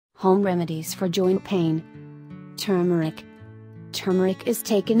Home remedies for joint pain. Turmeric. Turmeric is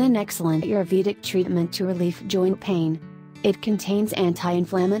taken an excellent Ayurvedic treatment to relieve joint pain. It contains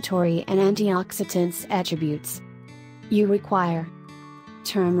anti-inflammatory and antioxidants attributes. You require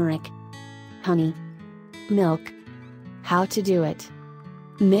turmeric, honey, milk. How to do it?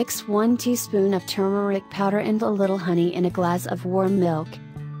 Mix 1 teaspoon of turmeric powder and a little honey in a glass of warm milk.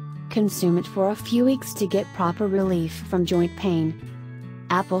 Consume it for a few weeks to get proper relief from joint pain.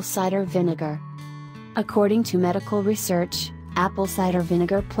 Apple cider vinegar. According to medical research, apple cider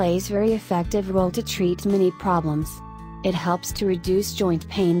vinegar plays a very effective role to treat many problems. It helps to reduce joint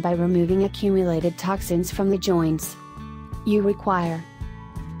pain by removing accumulated toxins from the joints. You require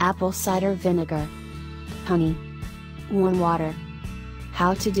apple cider vinegar, honey, warm water.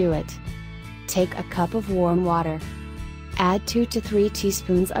 How to do it? Take a cup of warm water. Add 2 to 3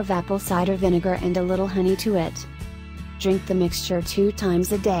 teaspoons of apple cider vinegar and a little honey to it. Drink the mixture 2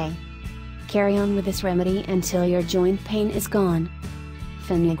 times a day. Carry on with this remedy until your joint pain is gone.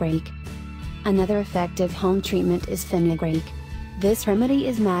 Fenugreek. Another effective home treatment is fenugreek. This remedy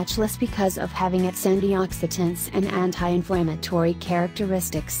is matchless because of having its antioxidants and anti-inflammatory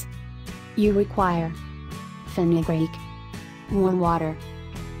characteristics. You require fenugreek, warm water.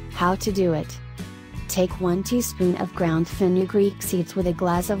 How to do it? Take 1 teaspoon of ground fenugreek seeds with a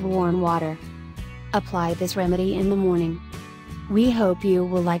glass of warm water. Apply this remedy in the morning. We hope you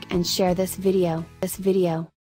will like and share this video.